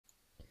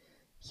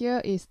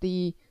here is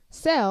the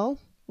cell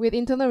with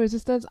internal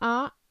resistance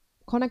R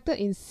connected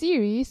in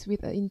series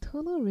with an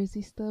internal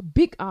resistor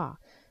big R.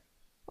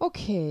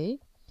 Okay,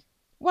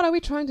 what are we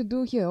trying to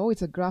do here? Oh,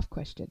 it's a graph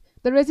question.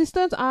 The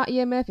resistance R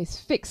EMF is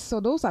fixed, so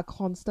those are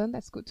constant.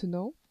 That's good to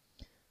know.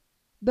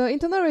 The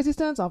internal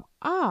resistance of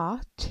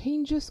R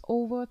changes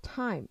over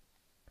time.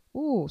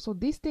 Oh, so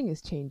this thing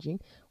is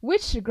changing.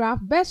 Which graph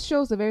best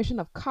shows the variation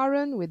of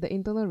current with the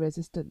internal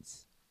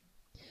resistance?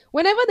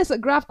 Whenever there's a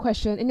graph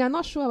question and you're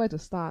not sure where to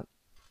start,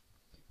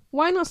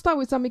 why not start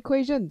with some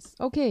equations?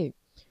 Okay,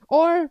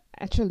 or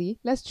actually,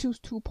 let's choose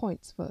 2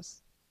 points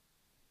first.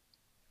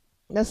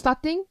 The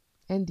starting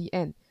and the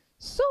end.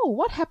 So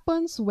what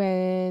happens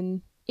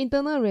when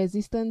internal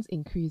resistance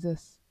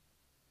increases?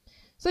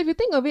 So if you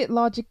think of it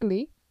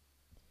logically,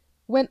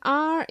 when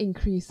R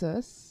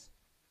increases,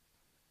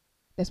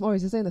 there's more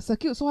resistance in the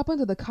circuit, so what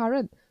happens to the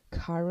current?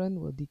 Current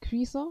will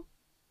decrease, or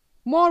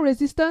more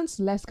resistance,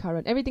 less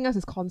current. Everything else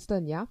is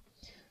constant, yeah?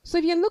 So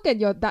if you look at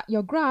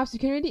your graphs, you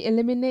can already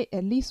eliminate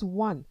at least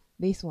one.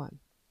 This one.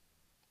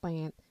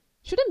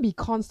 Shouldn't be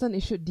constant,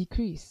 it should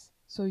decrease.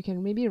 So you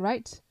can maybe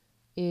write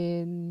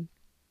in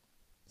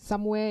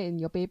somewhere in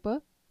your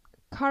paper,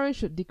 current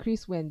should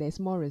decrease when there's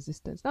more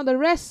resistance. Now the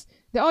rest,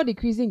 they're all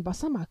decreasing, but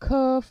some are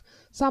curved,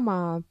 some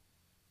are,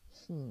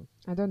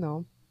 I don't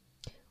know.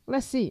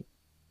 Let's see.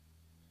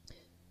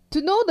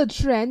 To know the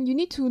trend, you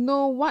need to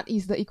know what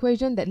is the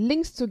equation that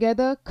links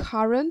together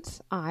current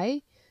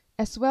I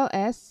as well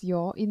as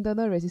your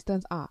internal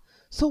resistance R.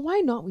 So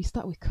why not we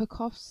start with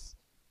Kirchhoff's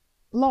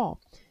law?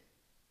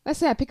 Let's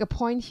say I pick a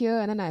point here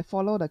and then I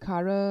follow the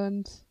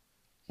current,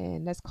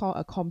 and that's called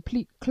a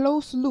complete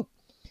closed loop.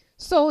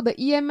 So the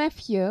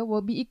EMF here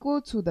will be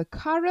equal to the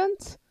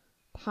current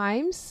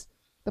times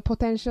the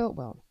potential,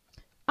 well,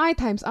 I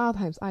times R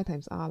times I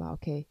times R lah,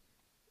 okay.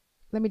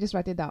 Let me just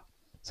write it down.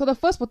 So the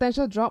first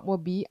potential drop will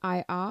be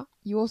IR.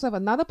 You also have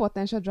another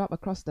potential drop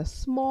across the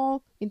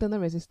small internal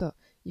resistor.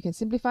 You can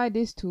simplify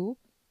this to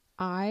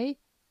IR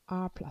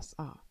plus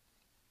R.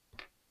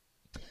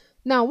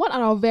 Now, what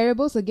are our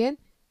variables again?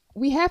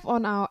 We have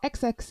on our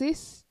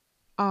x-axis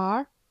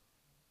R,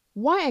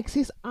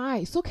 y-axis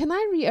I. So can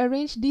I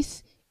rearrange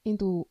this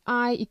into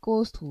I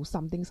equals to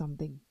something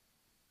something?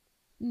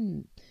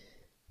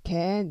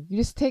 Can. You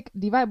just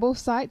divide both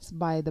sides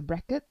by the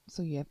bracket.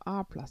 So you have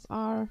R plus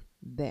R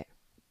there.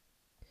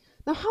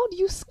 Now, how do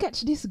you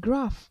sketch this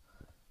graph?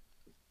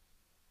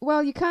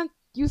 Well, you can't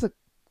use a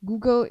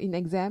Google in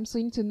exam, so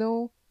you need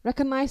to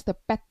recognize the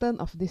pattern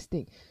of this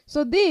thing.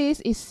 So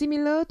this is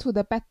similar to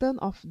the pattern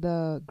of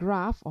the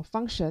graph or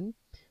function,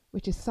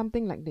 which is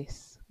something like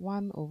this,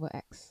 1 over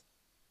x.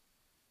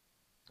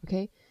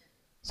 Okay,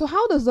 so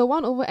how does the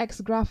 1 over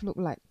x graph look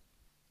like?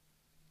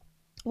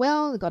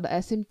 Well, we got the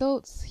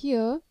asymptotes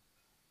here.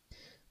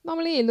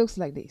 Normally it looks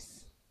like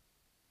this.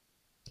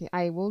 Okay,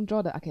 I won't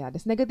draw the, okay,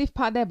 there's negative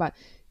part there, but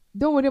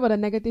don't worry about the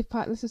negative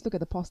part. Let's just look at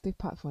the positive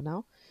part for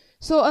now.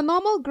 So a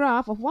normal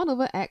graph of 1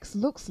 over x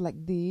looks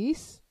like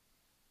this.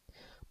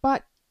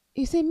 But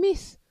you say,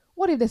 Miss,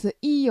 what if there's an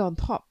E on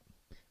top?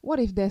 What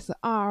if there's an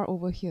R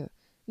over here?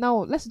 Now,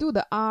 let's do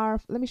the R.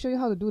 Let me show you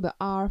how to do the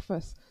R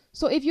first.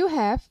 So if you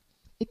have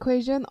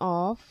equation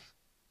of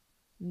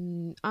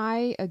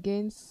I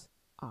against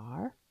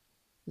R,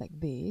 like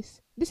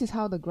this is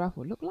how the graph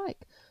will look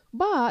like.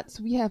 But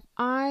we have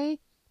I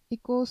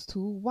equals to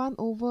 1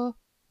 over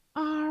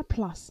R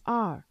plus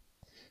R.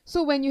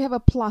 So when you have a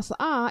plus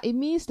R, it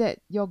means that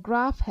your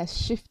graph has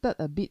shifted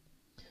a bit.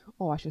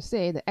 Or I should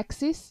say the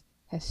axis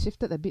has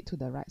shifted a bit to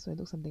the right. So it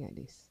looks something like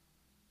this.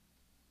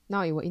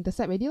 Now it will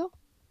intersect already.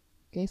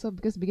 Okay, so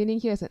because beginning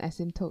here is an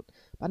asymptote.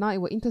 But now it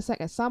will intersect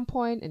at some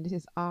point, and this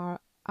is R,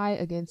 I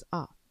against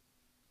R.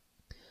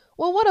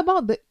 Well, what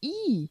about the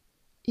E?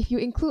 If you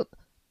include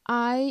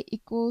I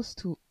equals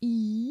to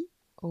E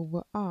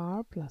over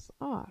R plus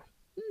R.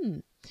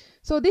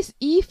 So this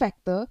E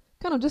factor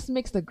kind of just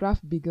makes the graph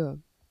bigger.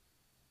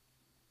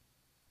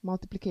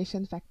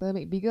 Multiplication factor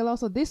make bigger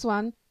also. This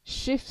one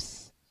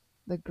shifts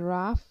the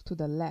graph to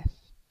the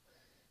left.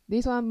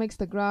 This one makes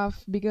the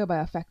graph bigger by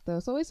a factor.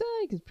 So it's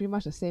pretty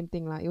much the same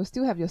thing. It will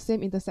still have your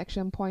same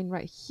intersection point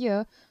right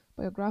here,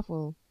 but your graph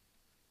will,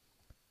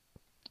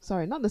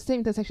 sorry, not the same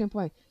intersection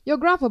point. Your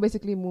graph will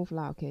basically move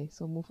okay,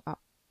 so move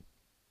up.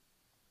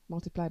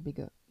 Multiply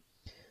bigger.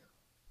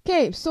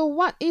 Okay, so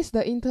what is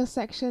the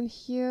intersection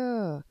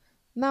here?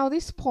 Now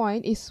this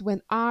point is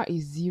when R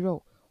is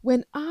 0.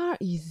 When R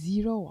is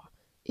 0,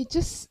 it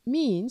just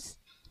means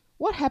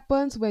what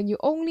happens when you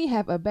only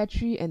have a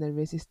battery and a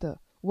resistor?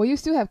 Will you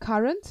still have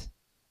current?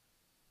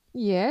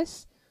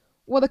 Yes.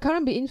 Will the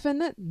current be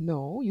infinite?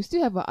 No. You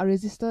still have a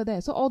resistor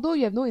there. So although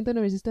you have no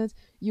internal resistance,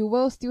 you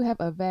will still have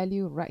a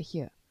value right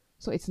here.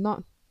 So it's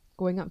not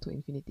going up to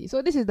infinity.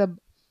 So this is the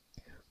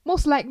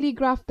most likely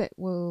graph that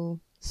will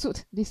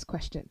suit this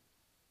question.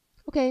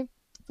 Okay,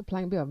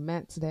 applying a bit of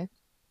maths there.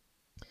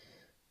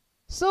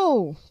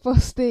 So,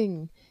 first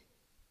thing,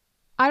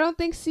 I don't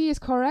think C is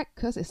correct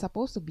because it's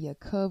supposed to be a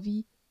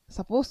curvy,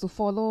 supposed to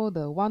follow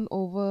the 1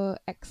 over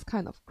x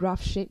kind of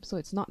graph shape. So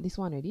it's not this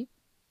one already.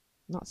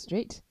 Not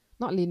straight,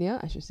 not linear,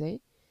 I should say.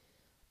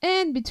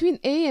 And between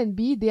A and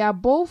B, they are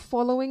both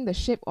following the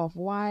shape of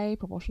y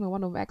proportional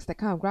 1 over x, that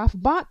kind of graph,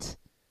 but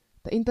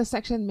the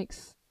intersection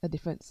makes a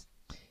difference.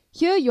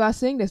 Here you are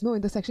saying there's no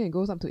intersection, it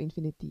goes up to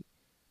infinity.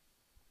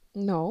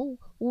 No,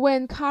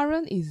 when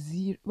current is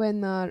zero,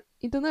 when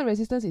internal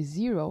resistance is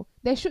 0,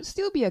 there should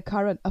still be a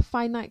current, a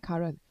finite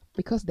current,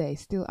 because there is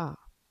still R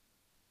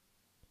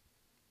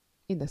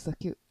in the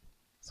circuit.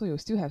 So you'll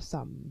still have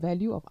some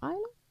value of I.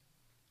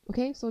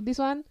 Okay, so this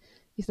one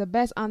is the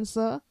best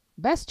answer,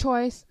 best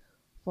choice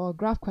for a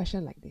graph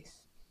question like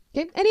this.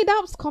 Okay, any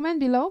doubts, comment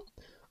below.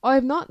 Or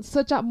if not,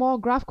 search up more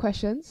graph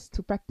questions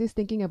to practice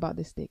thinking about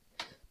this thing.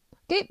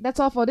 Okay, that's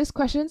all for this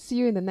question. See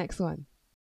you in the next one.